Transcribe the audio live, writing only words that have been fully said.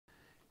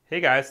Hey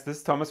guys, this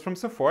is Thomas from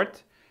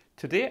Support.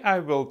 Today I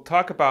will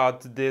talk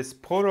about this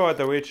Polaroid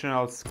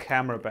Originals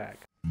camera bag.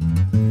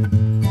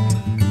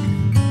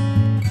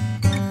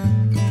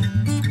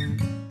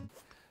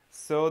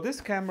 So this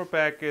camera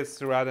bag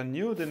is rather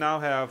new. They now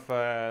have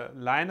a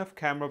line of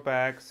camera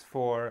bags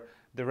for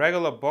the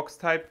regular box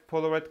type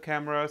Polaroid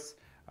cameras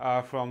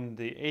from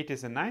the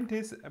 80s and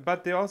 90s,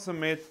 but they also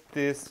made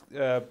this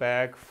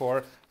bag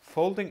for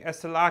folding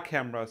SLR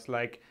cameras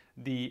like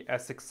the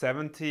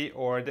SX-70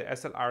 or the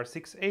SLR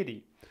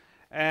 680.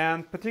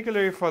 And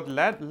particularly for the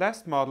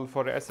last model,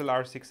 for the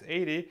SLR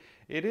 680,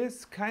 it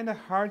is kind of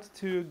hard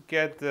to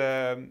get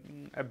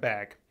a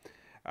bag.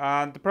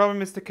 The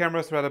problem is the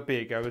camera is rather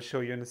big. I will show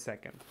you in a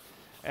second.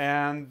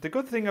 And the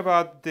good thing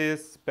about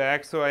this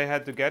bag, so I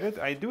had to get it.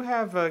 I do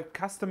have a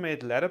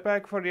custom-made leather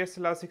bag for the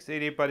SLR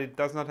 680, but it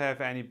does not have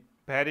any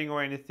padding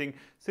or anything,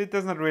 so it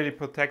does not really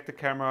protect the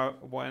camera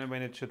when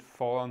it should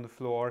fall on the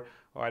floor,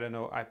 or I don't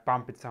know, I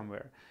bump it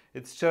somewhere.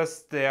 It's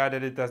just there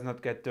that it does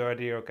not get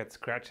dirty or get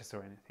scratches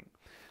or anything.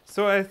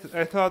 So I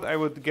thought I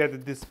would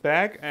get this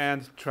bag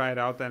and try it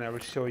out, and I will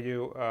show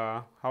you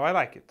how I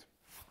like it.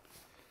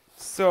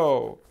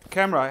 So,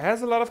 camera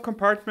has a lot of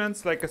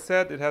compartments. Like I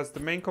said, it has the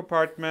main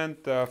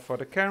compartment for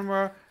the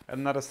camera,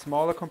 another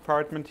smaller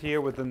compartment here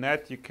with the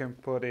net. You can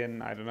put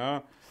in, I don't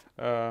know,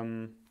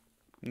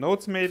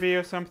 notes maybe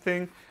or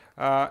something.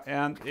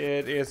 And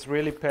it is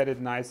really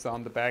padded nice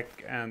on the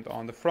back and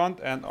on the front,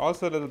 and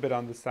also a little bit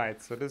on the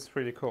side. So this is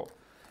pretty cool.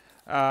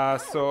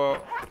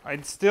 So I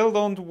still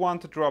don't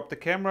want to drop the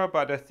camera,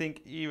 but I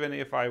think even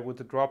if I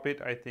would drop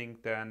it, I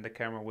think then the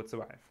camera would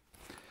survive.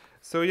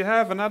 So you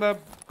have another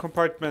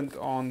compartment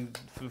on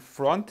the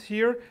front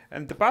here,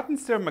 and the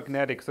buttons are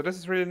magnetic, so this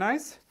is really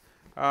nice.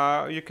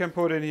 You can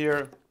put in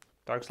here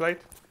dark slide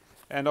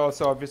and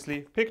also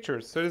obviously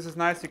pictures. So this is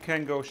nice. You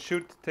can go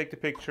shoot, take the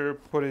picture,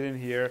 put it in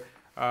here,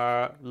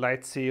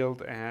 light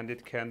sealed, and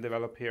it can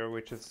develop here,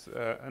 which is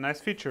a nice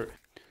feature.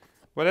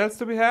 What else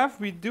do we have?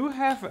 We do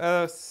have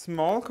a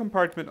small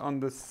compartment on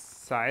the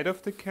side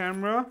of the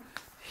camera.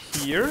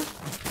 Here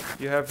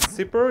you have a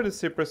zipper. The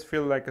zippers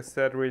feel, like I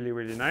said,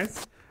 really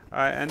nice.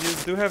 And you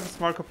do have a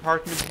small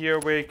compartment here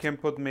where you can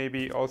put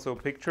maybe also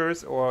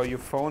pictures or your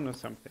phone or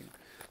something,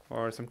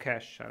 or some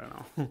cash, I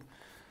don't know.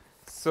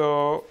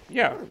 So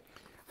yeah,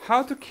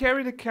 how to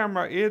carry the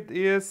camera? It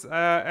is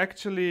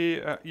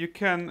actually, you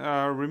can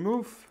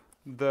remove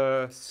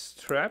the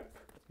strap.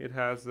 It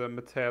has a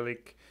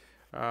metallic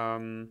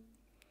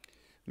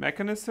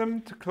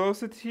mechanism to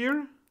close it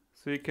here,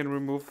 so you can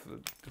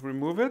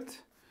remove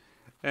it,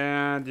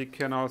 and you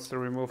can also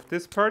remove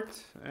this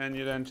part, and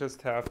you then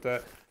just have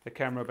the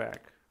camera bag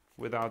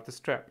without the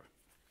strap.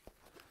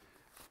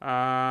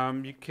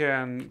 You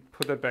can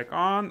put it back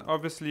on.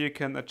 Obviously you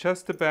can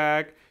adjust the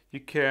bag. You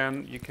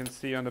can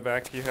see on the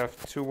back you have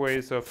two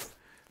ways of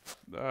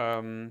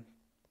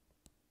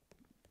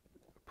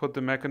put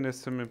the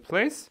mechanism in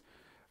place.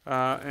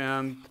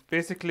 And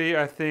basically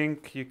I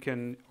think you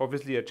can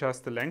obviously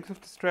adjust the length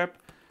of the strap,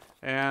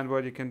 and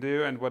what you can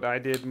do, and what I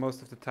did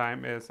most of the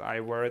time, is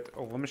I wear it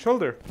over my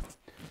shoulder.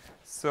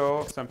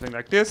 So something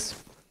like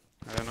this.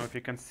 I don't know if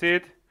you can see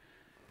it.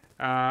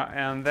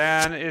 And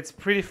then it's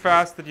pretty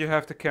fast that you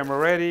have the camera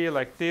ready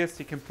like this.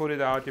 You can put it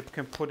out, you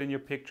can put in your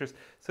pictures.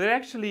 So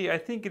actually I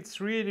think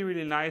it's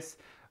really nice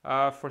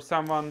for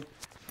someone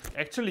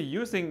actually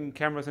using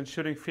cameras and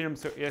shooting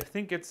films. So I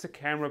think it's a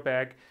camera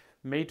bag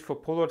made for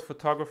Polaroid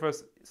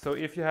photographers. So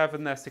if you have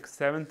an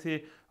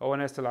SX-70 or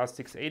an SLR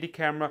 680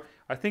 camera,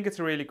 I think it's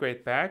a really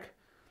great bag.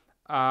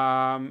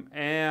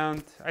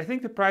 And I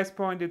think the price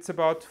point, it's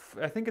about,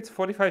 I think it's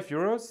 45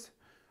 euros.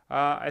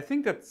 I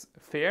think that's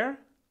fair,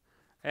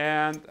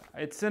 and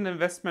it's an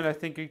investment I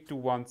think you do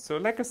want. So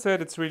like I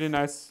said, it's really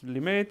nicely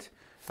made.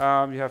 You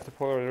have the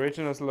Polaroid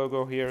Originals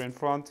logo here in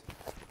front,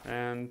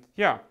 and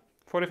yeah,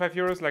 45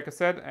 euros like I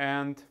said.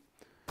 And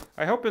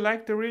I hope you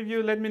liked the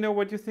review. Let me know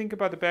what you think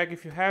about the bag.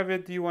 If you have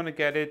it, do you want to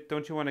get it?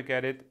 Don't you want to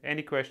get it?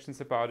 Any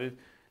questions about it?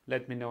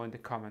 Let me know in the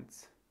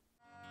comments.